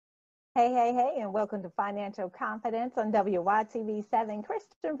Hey, and welcome to Financial Confidence on WYTV7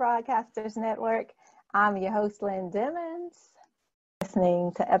 Christian Broadcasters Network. I'm your host, Lynn Demmons,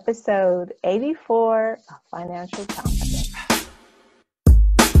 listening to episode 84 of Financial Confidence.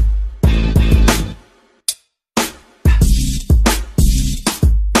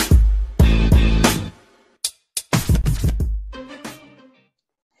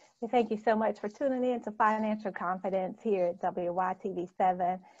 Thank you so much for tuning in to Financial Confidence here at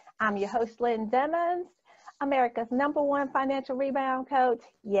WYTV7. I'm your host, Lynn Demmons, America's #1 financial rebound coach.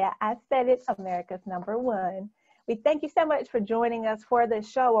 Yeah, I said it, America's #1. We thank you so much for joining us for this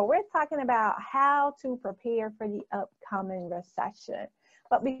show where we're talking about how to prepare for the upcoming recession.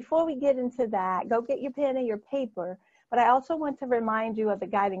 But before we get into that, go get your pen and your paper. But I also want to remind you of the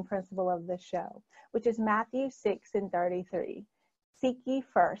guiding principle of the show, which is Matthew 6:33. Seek ye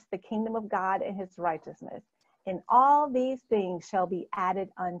first the kingdom of God and his righteousness, and all these things shall be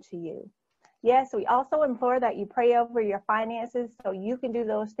added unto you. Yes, we also implore that you pray over your finances so you can do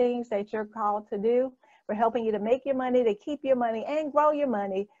those things that you're called to do. We're helping you to make your money, to keep your money, and grow your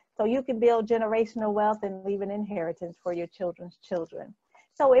money so you can build generational wealth and leave an inheritance for your children's children.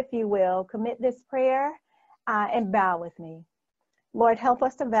 So if you will, commit this prayer and bow with me. Lord, help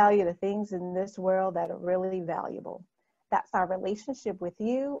us to value the things in this world that are really valuable. That's our relationship with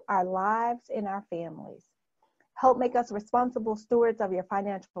you, our lives, and our families. Help make us responsible stewards of your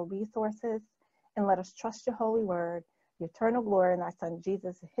financial resources, and let us trust your holy word, your eternal glory, in our son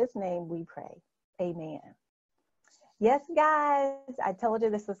Jesus, in his name we pray. Amen. Yes, guys, I told you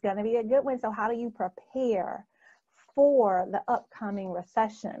this was going to be a good one. So how do you prepare for the upcoming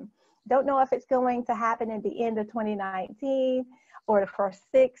recession? Don't know if it's going to happen at the end of 2019 or the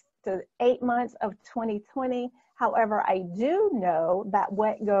first 6 to 8 months of 2020. However, I do know that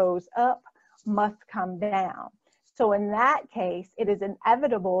what goes up must come down. So in that case, it is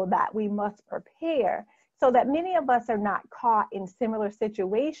inevitable that we must prepare so that many of us are not caught in similar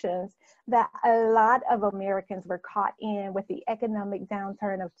situations that a lot of Americans were caught in with the economic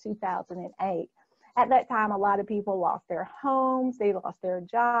downturn of 2008. At that time, a lot of people lost their homes, they lost their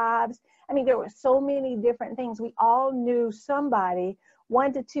jobs. I mean, there were so many different things. We all knew somebody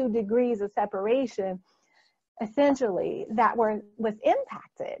 1 to 2 degrees of separation essentially that was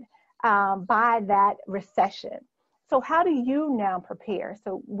impacted by that recession. So how do you now prepare?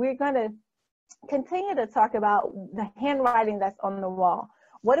 So we're going to continue to talk about the handwriting that's on the wall.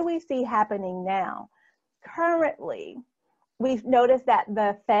 What do we see happening now? Currently, we've noticed that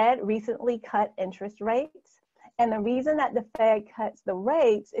the Fed recently cut interest rates. And the reason that the Fed cuts the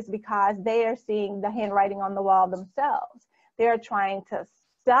rates is because they are seeing the handwriting on the wall themselves. They're trying to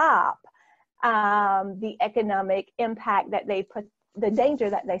stop the economic impact that they put, the danger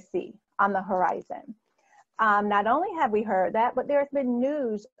that they see on the horizon. Not only have we heard that, but there's been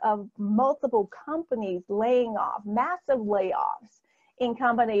news of multiple companies laying off, massive layoffs in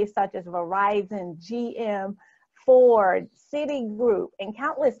companies such as Verizon, GM, Ford, Citigroup, and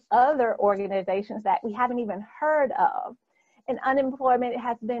countless other organizations that we haven't even heard of. And unemployment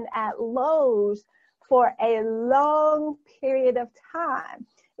has been at lows for a long period of time.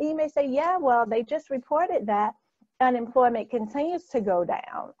 And you may say, yeah, well, they just reported that unemployment continues to go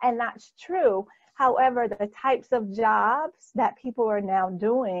down, and that's true. However, the types of jobs that people are now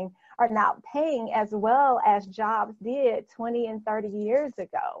doing are not paying as well as jobs did 20 and 30 years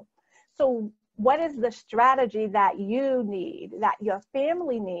ago. So what is the strategy that you need, that your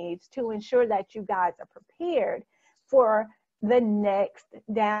family needs to ensure that you guys are prepared for the next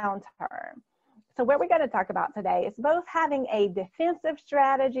downturn? So what we're going to talk about today is both having a defensive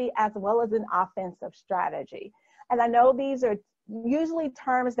strategy as well as an offensive strategy. And I know these are usually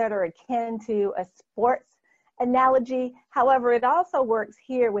terms that are akin to a sports analogy. However, it also works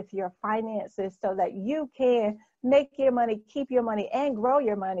here with your finances so that you can make your money, keep your money, and grow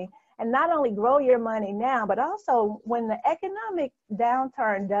your money. And not only grow your money now, but also when the economic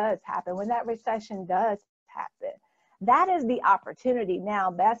downturn does happen, when that recession does happen, that is the opportunity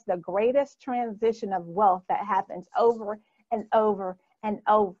now. That's the greatest transition of wealth that happens over and over and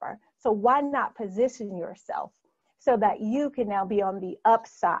over. So why not position yourself so that you can now be on the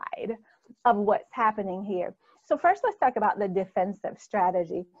upside of what's happening here? So first, let's talk about the defensive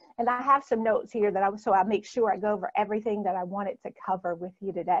strategy. And I have some notes here that I make sure I go over everything that I wanted to cover with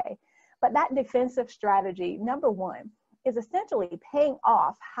you today. But that defensive strategy, number one, is essentially paying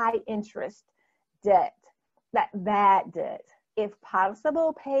off high interest debt, that bad debt. If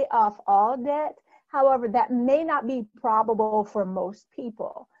possible, pay off all debt. However, that may not be probable for most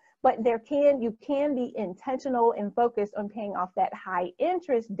people. But you can be intentional and focused on paying off that high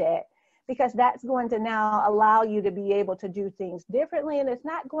interest debt because that's going to now allow you to be able to do things differently, and it's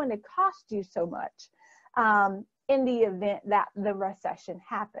not going to cost you so much in the event that the recession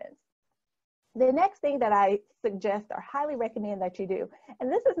happens. The next thing that I suggest or highly recommend that you do,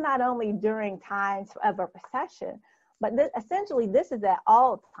 and this is not only during times of a recession, but essentially this is at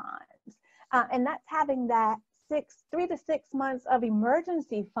all times, and that's having that 3 to 6 months of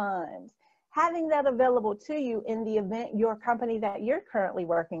emergency funds, having that available to you in the event your company that you're currently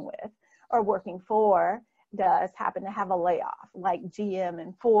working with or working for does happen to have a layoff, like GM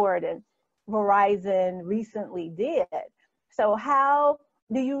and Ford and Verizon recently did. So how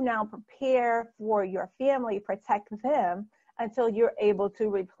do you now prepare for your family, protect them until you're able to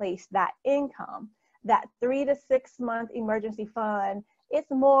replace that income? That 3 to 6 month emergency fund,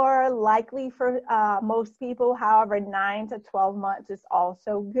 it's more likely for most people. However, 9 to 12 months is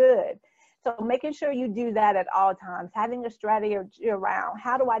also good. So making sure you do that at all times, having a strategy around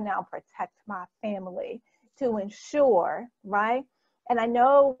how do I now protect my family to ensure, right? And I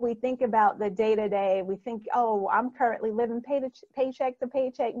know we think about the day-to-day, we think, oh, I'm currently living paycheck to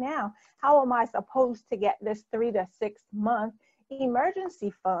paycheck now. How am I supposed to get this 3 to 6 month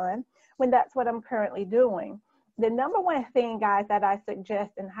emergency fund when that's what I'm currently doing? The number one thing, guys, that I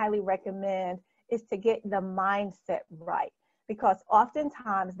suggest and highly recommend is to get the mindset right. Because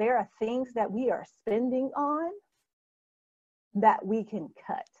oftentimes there are things that we are spending on that we can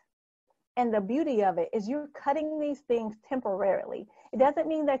cut. And the beauty of it is you're cutting these things temporarily. It doesn't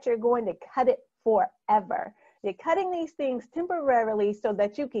mean that you're going to cut it forever. You're cutting these things temporarily so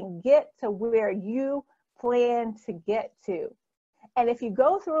that you can get to where you plan to get to. And if you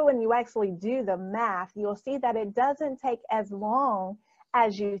go through and you actually do the math, you'll see that it doesn't take as long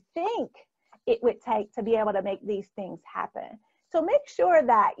as you think it would take to be able to make these things happen. So make sure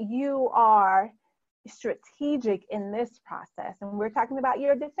that you are strategic in this process. And we're talking about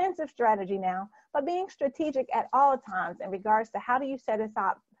your defensive strategy now, but being strategic at all times in regards to how do you set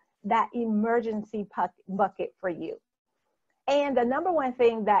aside that emergency bucket for you. And the number one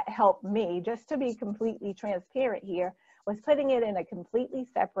thing that helped me, just to be completely transparent here, was putting it in a completely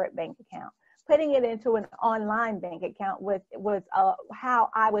separate bank account. Putting it into an online bank account was how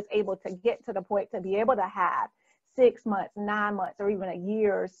I was able to get to the point to be able to have 6 months, 9 months, or even a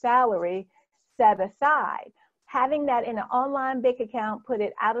year's salary set aside. Having that in an online bank account, put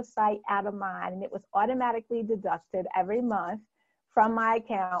it out of sight, out of mind, and it was automatically deducted every month from my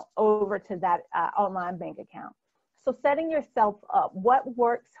account over to that online bank account. So setting yourself up, what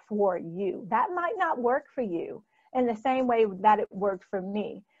works for you? That might not work for you in the same way that it worked for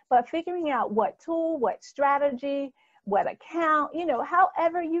me. But figuring out what tool, what strategy, what account,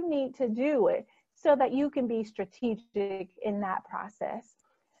 however you need to do it so that you can be strategic in that process.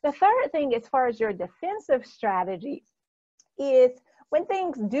 The third thing, as far as your defensive strategy, is when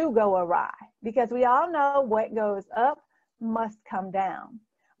things do go awry, because we all know what goes up must come down.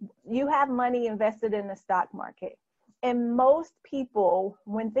 You have money invested in the stock market. And most people,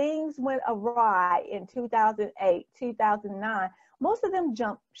 when things went awry in 2008, 2009, most of them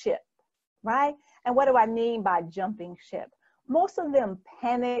jumped ship, right? And what do I mean by jumping ship? Most of them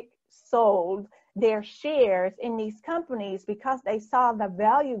panic sold their shares in these companies because they saw the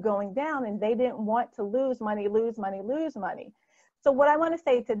value going down and they didn't want to lose money. So what I want to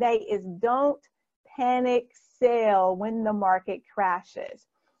say today is don't panic sell when the market crashes.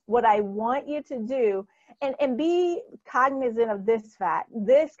 What I want you to do, and be cognizant of this fact,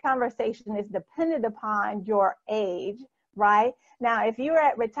 this conversation is dependent upon your age, right? Now, if you're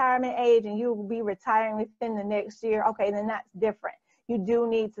at retirement age and you will be retiring within the next year, okay, then that's different. You do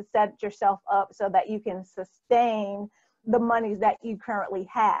need to set yourself up so that you can sustain the monies that you currently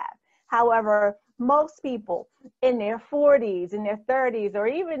have. However, most people in their 40s, in their 30s, or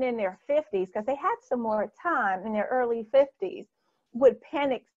even in their 50s, because they had some more time in their early 50s, would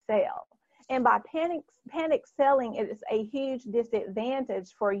panic sell. And by panic selling, it is a huge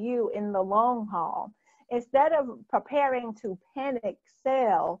disadvantage for you in the long haul. Instead of preparing to panic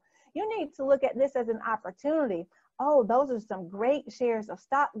sell, you need to look at this as an opportunity. Oh, those are some great shares of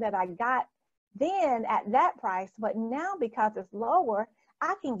stock that I got then at that price, but now because it's lower,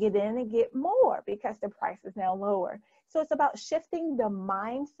 I can get in and get more because the price is now lower. So it's about shifting the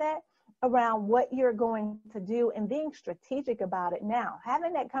mindset around what you're going to do and being strategic about it now.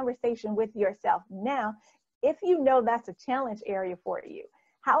 Having that conversation with yourself now, if you know that's a challenge area for you.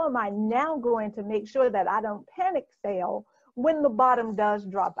 How am I now going to make sure that I don't panic sell when the bottom does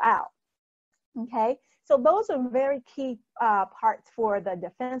drop out? Okay, so those are very key parts for the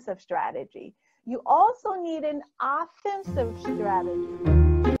defensive strategy. You also need an offensive strategy.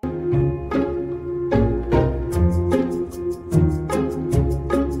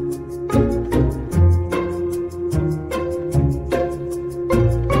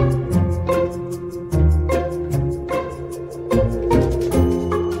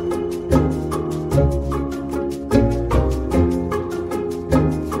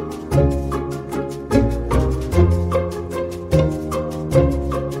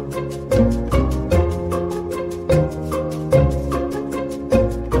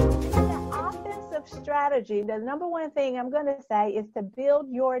 strategy, the number one thing I'm going to say is to build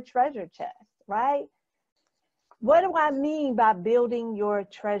your treasure chest, right? What do I mean by building your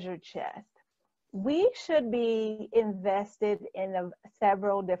treasure chest? We should be invested in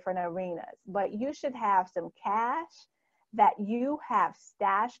several different arenas, but you should have some cash that you have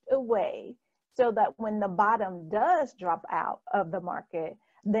stashed away so that when the bottom does drop out of the market,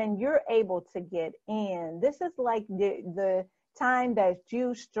 then you're able to get in. This is like the time that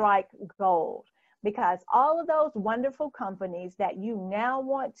you strike gold, because all of those wonderful companies that you now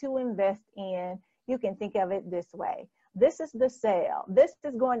want to invest in, you can think of it this way. This is the sale. This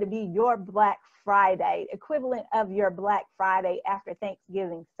is going to be your Black Friday, equivalent of your Black Friday after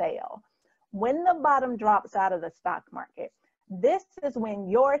Thanksgiving sale. When the bottom drops out of the stock market, this is when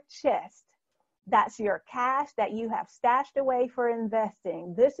your chest, that's your cash that you have stashed away for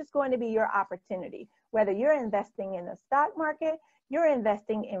investing, this is going to be your opportunity. Whether you're investing in the stock market, you're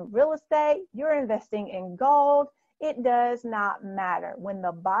investing in real estate, you're investing in gold, it does not matter. When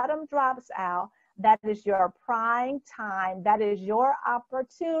the bottom drops out, that is your prime time. That is your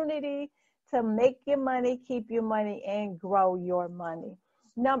opportunity to make your money, keep your money, and grow your money.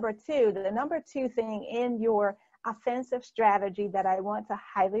 Number two, the number two thing in your offensive strategy that I want to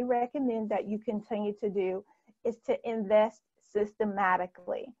highly recommend that you continue to do is to invest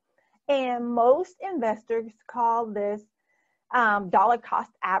systematically. And most investors call this dollar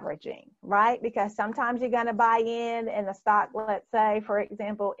cost averaging, right? Because sometimes you're going to buy in the stock, let's say, for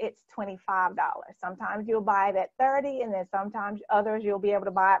example, it's $25. Sometimes you'll buy it at $30, and then sometimes others you'll be able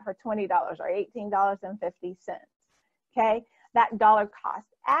to buy it for $20 or $18.50. Okay, that dollar cost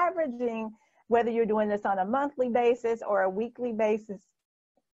averaging, whether you're doing this on a monthly basis or a weekly basis,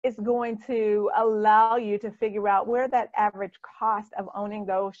 is going to allow you to figure out where that average cost of owning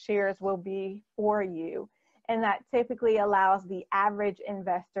those shares will be for you. And that typically allows the average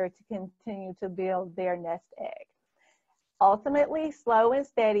investor to continue to build their nest egg. Ultimately, slow and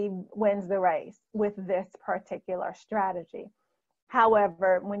steady wins the race with this particular strategy.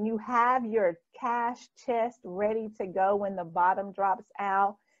 However, when you have your cash chest ready to go when the bottom drops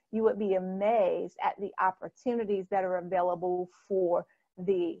out, you would be amazed at the opportunities that are available for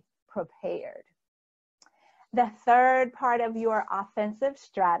the prepared. The third part of your offensive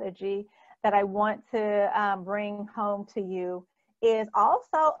strategy that I want to bring home to you is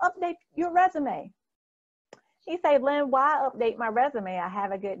also update your resume. You say, Lynn, why update my resume? I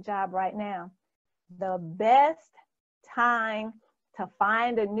have a good job right now. The best time to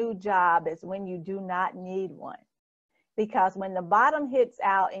find a new job is when you do not need one. Because when the bottom hits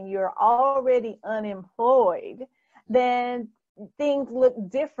out and you're already unemployed, then things look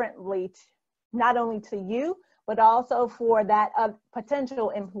differently, not only to you, but also for that potential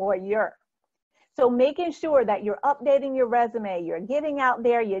employer. So making sure that you're updating your resume, you're getting out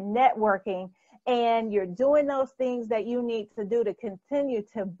there, you're networking, and you're doing those things that you need to do to continue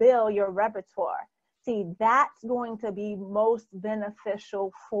to build your repertoire. See, that's going to be most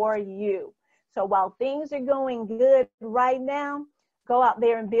beneficial for you. So while things are going good right now, go out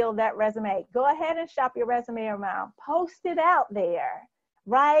there and build that resume. Go ahead and shop your resume around. Post it out there,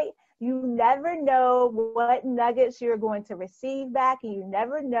 right? You never know what nuggets you're going to receive back, and you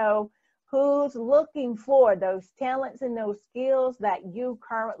never know who's looking for those talents and those skills that you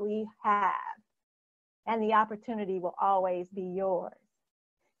currently have. And the opportunity will always be yours.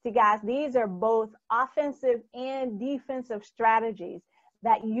 See, guys, these are both offensive and defensive strategies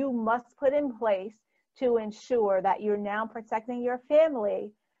that you must put in place to ensure that you're now protecting your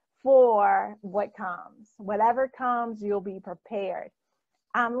family for what comes. Whatever comes, you'll be prepared.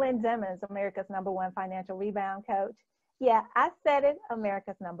 I'm Lynn Demmons, America's #1 financial rebound coach. Yeah, I said it,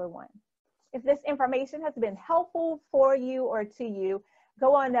 America's #1. If this information has been helpful for you or to you,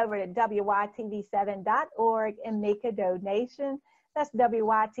 go on over to wytv7.org and make a donation. That's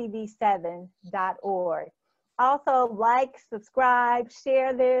wytv7.org. Also, like, subscribe,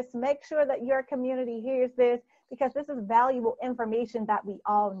 share this. Make sure that your community hears this, because this is valuable information that we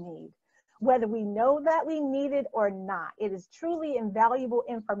all need. Whether we know that we need it or not, it is truly invaluable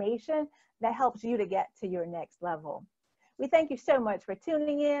information that helps you to get to your next level. We thank you so much for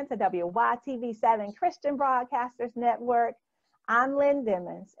tuning in to WYTV7 Christian Broadcasters Network. I'm Lynn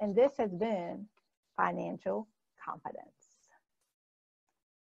Demmons, and this has been Financial Confidence.